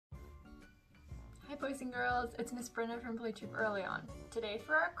boys and girls, it's Miss Brynna from Playtube Early On. Today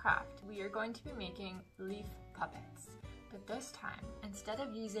for our craft, we are going to be making leaf puppets. But this time, instead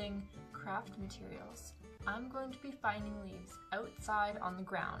of using craft materials, I'm going to be finding leaves outside on the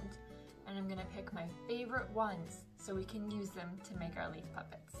ground, and I'm gonna pick my favorite ones so we can use them to make our leaf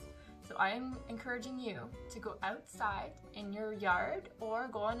puppets. So I am encouraging you to go outside in your yard or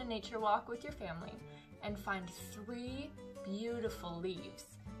go on a nature walk with your family and find 3 beautiful leaves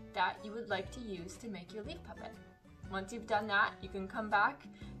that you would like to use to make your leaf puppet. Once you've done that, you can come back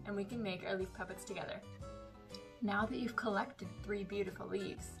and we can make our leaf puppets together. Now that you've collected 3 beautiful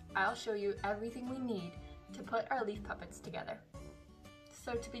leaves, I'll show you everything we need to put our leaf puppets together.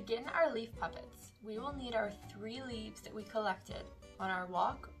 So to begin our leaf puppets, we will need our 3 leaves that we collected on our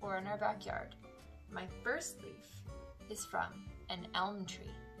walk or in our backyard. My first leaf is from an elm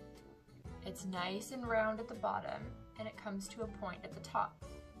tree. It's nice and round at the bottom and it comes to a point at the top.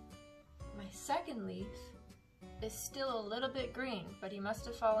 My second leaf is still a little bit green, but he must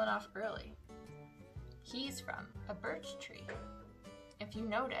have fallen off early. He's from a birch tree. If you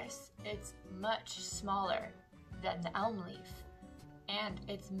notice, it's much smaller than the elm leaf, and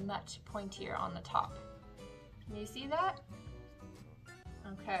it's much pointier on the top. Can you see that?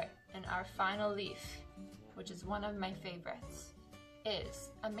 Okay, and our final leaf, which is one of my favorites, is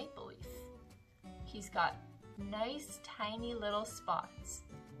a maple leaf. He's got nice tiny little spots.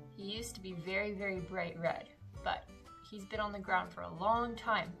 He used to be very, very bright red, but he's been on the ground for a long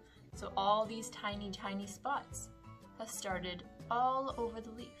time, so all these tiny, tiny spots have started all over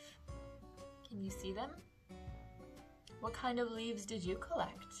the leaf. Can you see them? What kind of leaves did you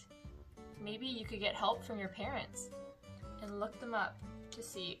collect? Maybe you could get help from your parents and look them up to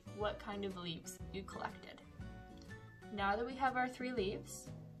see what kind of leaves you collected. Now that we have our 3 leaves,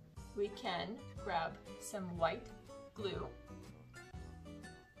 we can grab some white glue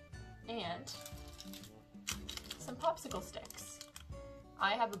and some popsicle sticks.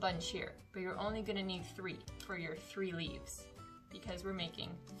 I have a bunch here, but you're only gonna need 3 for your 3 leaves because we're making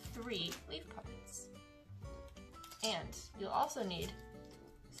 3 leaf puppets. And you'll also need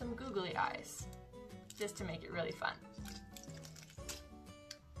some googly eyes just to make it really fun.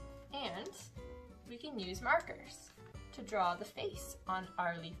 And we can use markers to draw the face on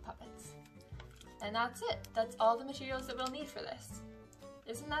our leaf puppets. And that's it. That's all the materials that we'll need for this.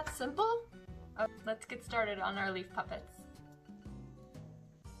 Isn't that simple? Let's get started on our leaf puppets.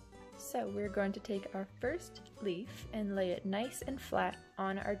 So we're going to take our first leaf and lay it nice and flat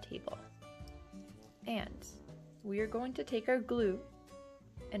on our table. And we are going to take our glue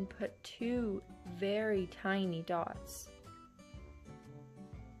and put 2 very tiny dots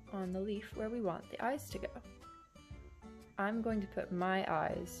on the leaf where we want the eyes to go. I'm going to put my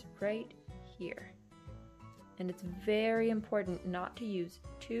eyes right here. And it's very important not to use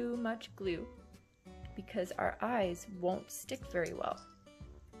too much glue because our eyes won't stick very well.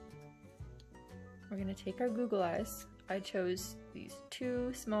 We're going to take our Google eyes. I chose these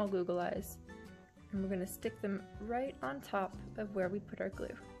 2 small Google eyes, and we're going to stick them right on top of where we put our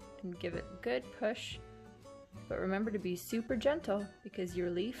glue and give it a good push. But remember to be super gentle because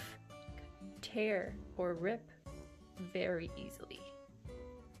your leaf can tear or rip very easily.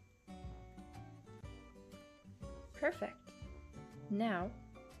 Perfect. Now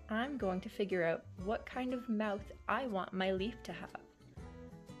I'm going to figure out what kind of mouth I want my leaf to have.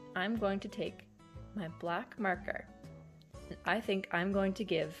 I'm going to take my black marker and I think I'm going to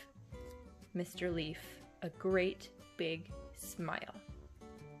give Mr. Leaf a great big smile.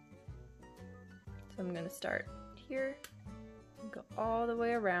 So I'm going to start here and go all the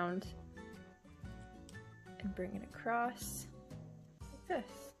way around and bring it across like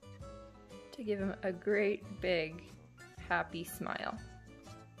this to give him a great big happy smile.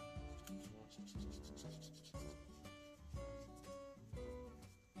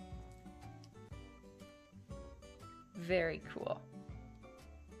 Very cool.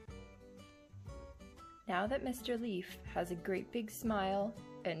 Now that Mr. Leaf has a great big smile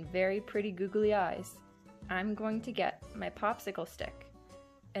and very pretty googly eyes, I'm going to get my popsicle stick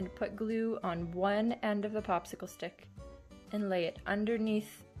and put glue on one end of the popsicle stick and lay it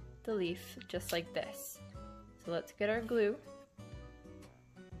underneath the leaf just like this. So let's get our glue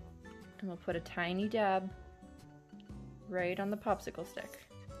and we'll put a tiny dab right on the popsicle stick.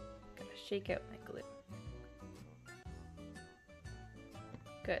 Gotta shake out my glue.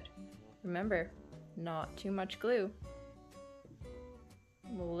 Good. Remember, not too much glue.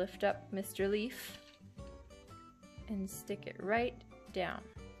 We'll lift up Mr. Leaf and stick it right down.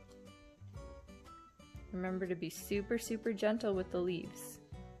 Remember to be super, super gentle with the leaves.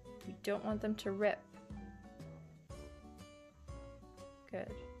 We don't want them to rip.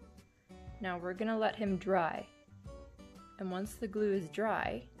 Good. Now we're gonna let him dry. And once the glue is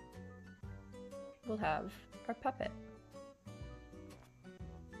dry, we'll have our puppet.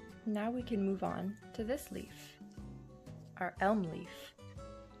 Now we can move on to this leaf, our elm leaf.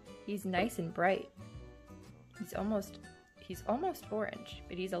 He's nice and bright. He's almost orange,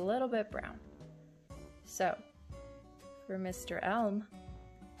 but he's a little bit brown. So, for Mr. Elm,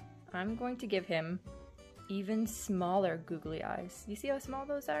 I'm going to give him even smaller googly eyes. You see how small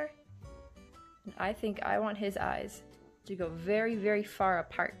those are? And I think I want his eyes to go very, very far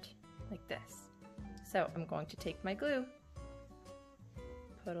apart, like this. So I'm going to take my glue,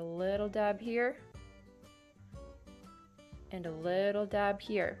 put a little dab here, and a little dab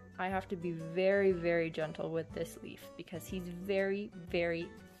here. I have to be very, very gentle with this leaf because he's very, very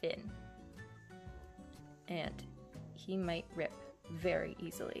thin. And he might rip very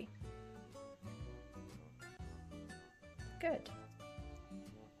easily. Good.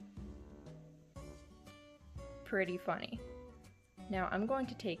 Pretty funny. Now I'm going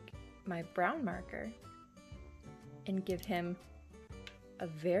to take my brown marker and give him a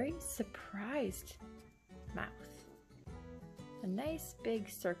very surprised mouth. A nice big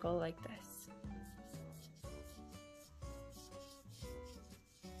circle like this.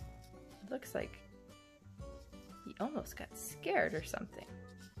 It looks like he almost got scared or something.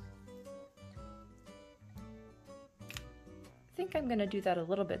 I think I'm gonna do that a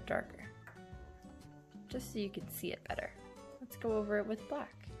little bit darker, just so you can see it better. Let's go over it with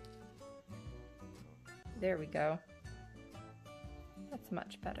black. There we go. That's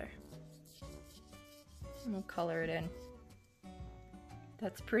much better. And we'll color it in.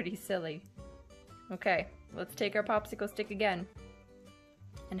 That's pretty silly. Okay, let's take our popsicle stick again.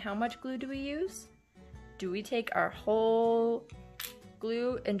 And how much glue do we use? Do we take our whole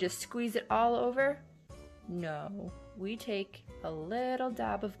glue and just squeeze it all over? No, we take a little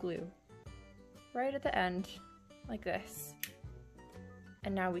dab of glue right at the end, like this.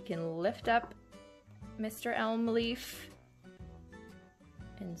 And now we can lift up Mr. Elm Leaf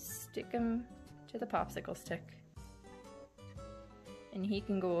and stick him to the popsicle stick. And he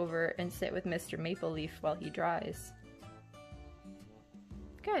can go over and sit with Mr. Maple Leaf while he dries.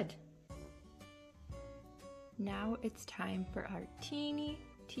 Good. Now it's time for our teeny,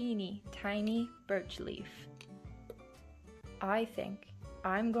 teeny, tiny birch leaf. I think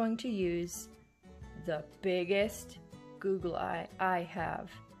I'm going to use the biggest Google eye I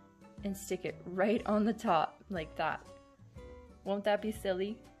have and stick it right on the top like that. Won't that be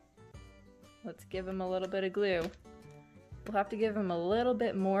silly? Let's give him a little bit of glue. We'll have to give him a little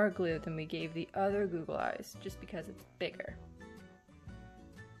bit more glue than we gave the other Google eyes, just because it's bigger.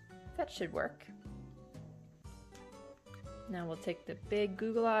 That should work. Now we'll take the big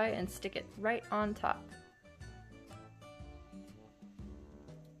Google eye and stick it right on top.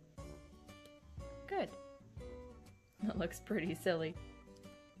 Good. That looks pretty silly.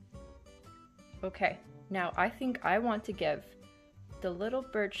 Okay, now I think I want to give the little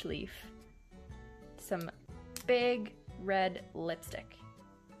birch leaf some big red lipstick.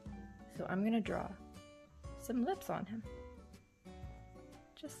 So I'm gonna draw some lips on him.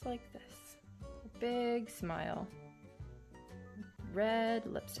 Just like this. A big smile. Red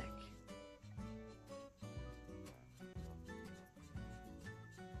lipstick.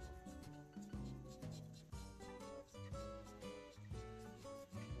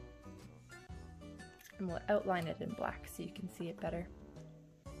 And we'll outline it in black so you can see it better.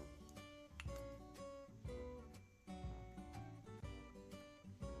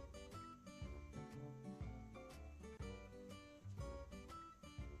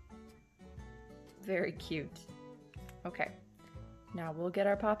 Very cute. Okay, now we'll get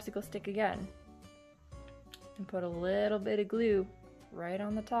our popsicle stick again and put a little bit of glue right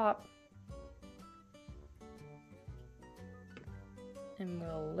on the top. And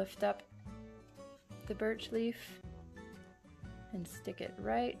we'll lift up the birch leaf and stick it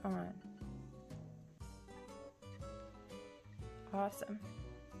right on. Awesome.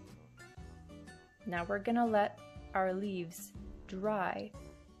 Now we're gonna let our leaves dry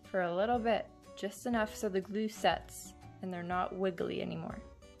for a little bit, just enough so the glue sets and they're not wiggly anymore.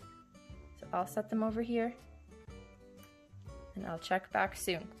 So I'll set them over here and I'll check back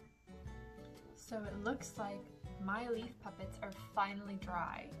soon. So it looks like my leaf puppets are finally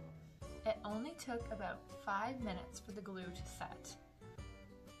dry. It only took about 5 minutes for the glue to set,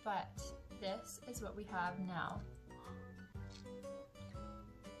 but this is what we have now.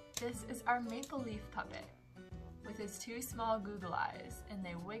 This is our maple leaf puppet with his 2 small Google eyes, and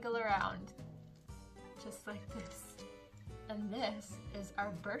they wiggle around just like this. And this is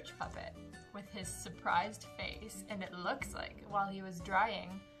our birch puppet with his surprised face, and it looks like while he was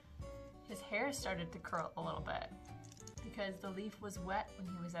drying, his hair started to curl a little bit because the leaf was wet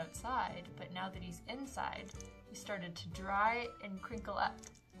when he was outside, but now that he's inside, he started to dry and crinkle up.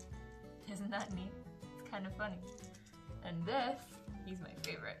 Isn't that neat? It's kind of funny. And this, he's my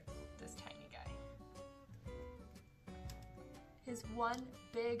favorite, this tiny guy. His one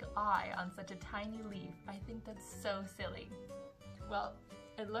big eye on such a tiny leaf, I think that's so silly. Well,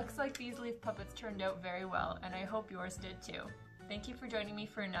 it looks like these leaf puppets turned out very well, and I hope yours did too. Thank you for joining me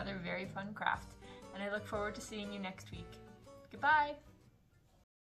for another very fun craft, and I look forward to seeing you next week. Goodbye!